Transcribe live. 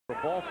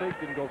The ball fake,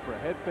 didn't go for a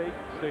head fake,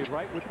 stayed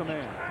right with the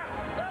man.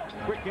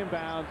 Quick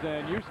inbounds,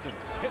 and Houston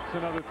hits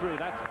another three.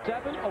 That's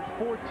 7 of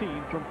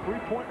 14 from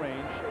three-point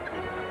range,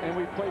 and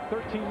we played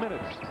 13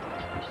 minutes.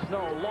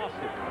 Snow lost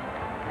it.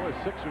 Boy,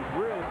 Sixers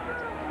really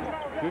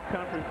good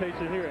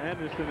confrontation here,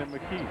 Anderson and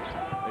McKee.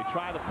 They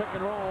try the pick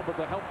and roll, but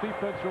the help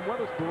defense from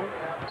Weatherspoon.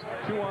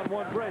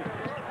 2-on-1 break.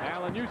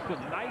 Allen Houston,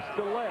 nice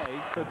delay.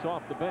 That's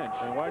off the bench.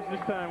 And watch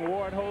this time,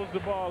 Ward holds the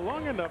ball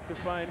long enough to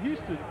find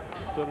Houston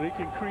so that he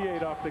can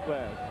create off the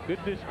glass. Good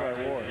dish by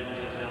Ward.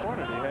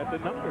 Corner, he had the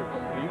numbers.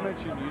 You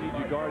mentioned you need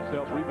your guards to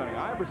help rebounding.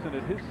 Iverson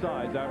at his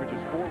size averages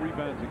 4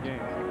 rebounds a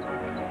game.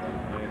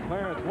 And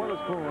Clarence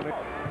Weatherspoon.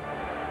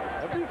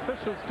 Every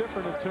official's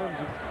different in terms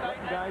of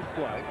letting guys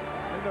play.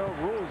 There are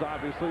rules,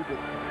 obviously, but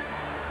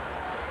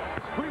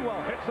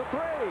Sprewell hits a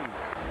three.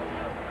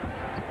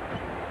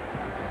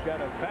 He's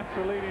got a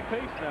vacillating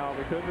pace now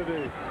because of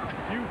the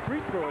few free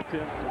throw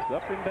attempts. It's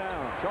up and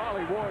down.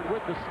 Charlie Ward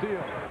with the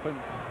steal.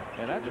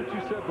 And that's what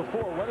you said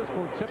before.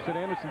 Weatherspoon tips it,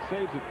 Anderson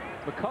saves it.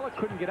 McCullough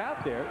couldn't get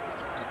out there.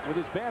 With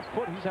his bad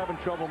foot, he's having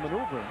trouble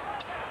maneuvering.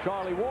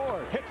 Charlie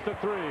Ward hits the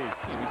three.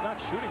 He's not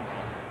shooting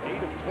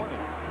 8 of 20.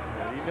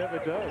 He never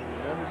does. He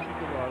never shoots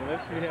the ball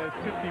unless he has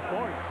 50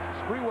 points.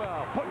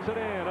 Sprewell puts it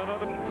in.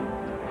 Another.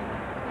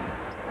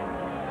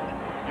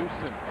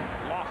 Houston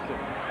lost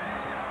it.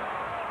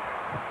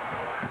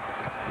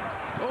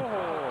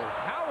 Oh,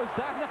 how is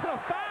that not a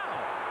foul?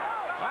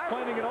 I'm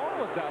finding it all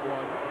with that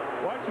one.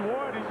 Watch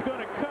Ward. He's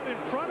going to cut in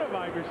front of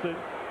Iverson.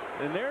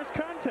 And there's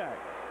contact.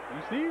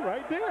 You see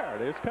right there.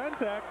 There's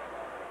contact.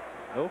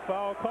 No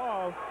foul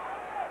call.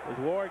 As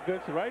Ward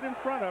gets right in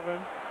front of him.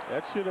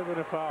 That should have been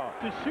a foul.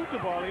 To shoot the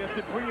ball, he has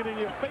to bring it in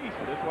your face.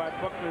 That's why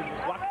Buckner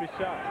blocked the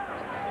shot.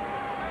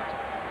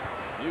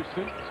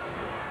 Houston.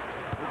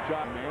 Good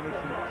job,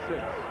 Anderson at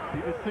 6.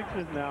 See the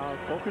Sixers now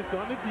focused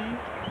on the D.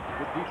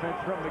 Good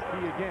defense from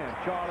McKee again.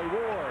 Charlie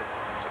Ward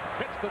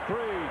hits the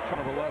three.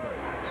 10 of 11.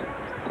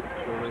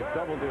 So they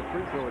doubled their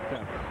free throw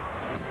attempts.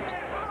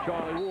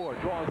 Charlie Ward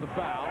draws the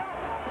foul.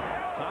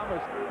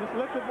 Thomas. Just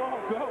let the ball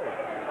go.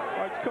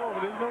 Arch Coleman,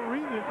 there's no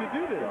reason to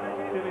do this.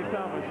 Kenny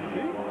Thomas, you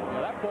see?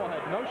 Well, that ball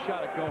had no shot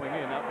at going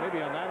in. Now,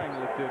 maybe on that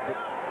angle it did, but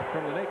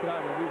from the naked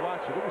eye when we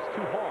watched it, it was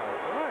too hard.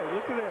 All right,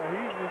 look at that.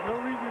 There's no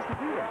reason to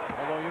do that.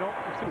 Although, you know,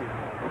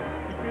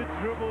 you could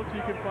dribble if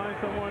you can find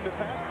someone to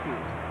pass to.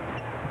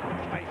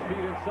 Nice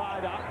feed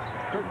inside out.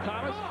 Kurt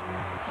Thomas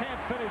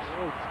can't finish.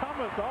 Oh,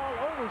 Thomas all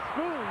over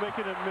Spoon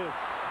making a miss.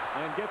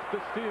 And gets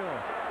the steal.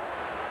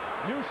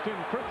 Houston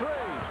for 3.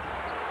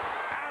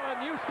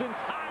 Allen Houston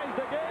ties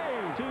the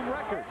game. Team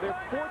record. They're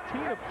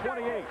 14 of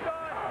 28.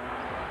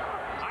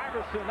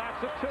 Iverson,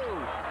 that's a 2.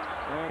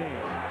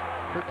 And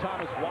Kurt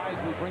Thomas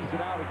wisely brings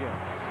it out again.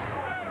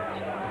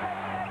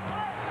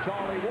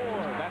 Charlie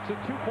Ward, that's a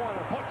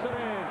 2-pointer. Puts it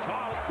in.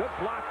 Charlie, good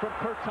block from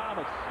Kurt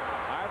Thomas.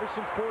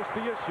 Iverson forced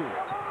the issue.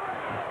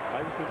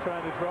 Iverson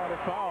trying to draw the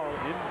foul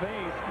in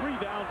vain. 3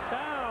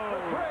 downtown.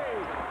 3.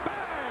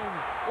 Bang!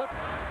 Look.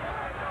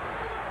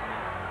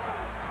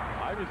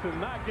 Iverson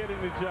not getting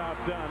the job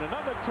done.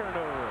 Another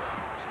turnover.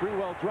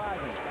 Sprewell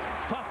driving.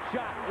 Tough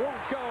shot. Won't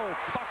go.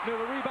 Buckner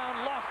the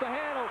rebound. Lost the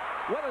handle.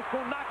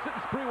 Weatherspoon knocks it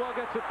and Sprewell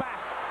gets it back.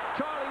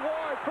 Charlie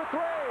Ward for 3.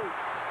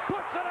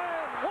 Puts it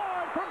in.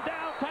 Ward from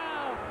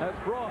downtown. That's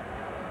brought.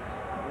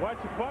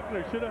 Watch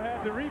Buckner. Should have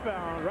had the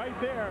rebound right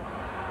there.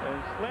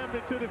 And slammed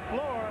it to the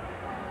floor.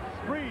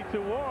 Spree to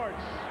Ward.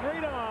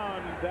 Straight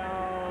on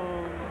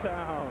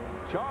downtown.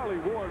 Charlie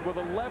Ward with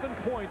 11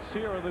 points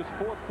here in this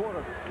 4th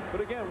quarter.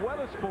 But again,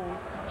 Weatherspoon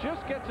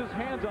just gets his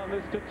hands on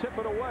this to tip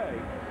it away.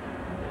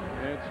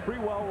 And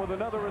Sprewell with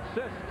another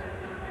assist.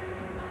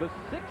 The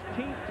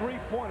 16th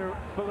three-pointer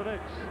for the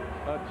Knicks.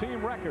 A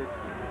team record.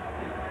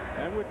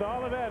 And with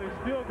all of that, it's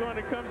still going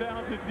to come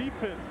down to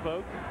defense,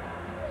 folks.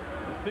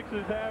 The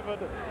Sixers have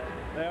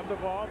the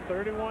ball.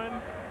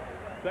 31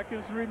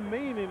 seconds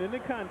remaining in the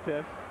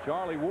contest.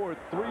 Charlie Ward,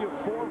 3 of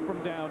 4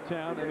 from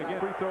downtown. And again,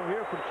 free throw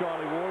here from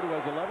Charlie Ward, who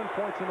has 11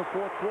 points in the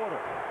 4th quarter.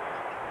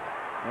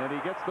 And he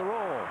gets the roll.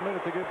 A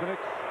minute to give the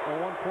Knicks a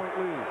 1-point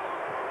lead.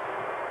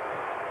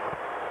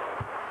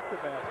 The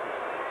basket.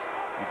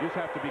 You just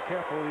have to be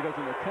careful he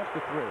doesn't attempt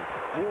the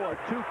 3. Ward,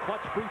 2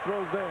 clutch free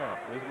throws there.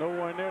 There's no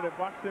one there to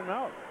box him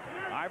out.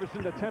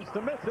 Iverson attempts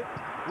to miss it.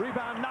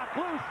 Rebound knocked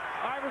loose.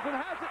 Iverson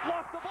has it,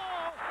 lost the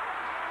ball.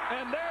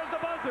 And there's the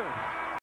buzzer.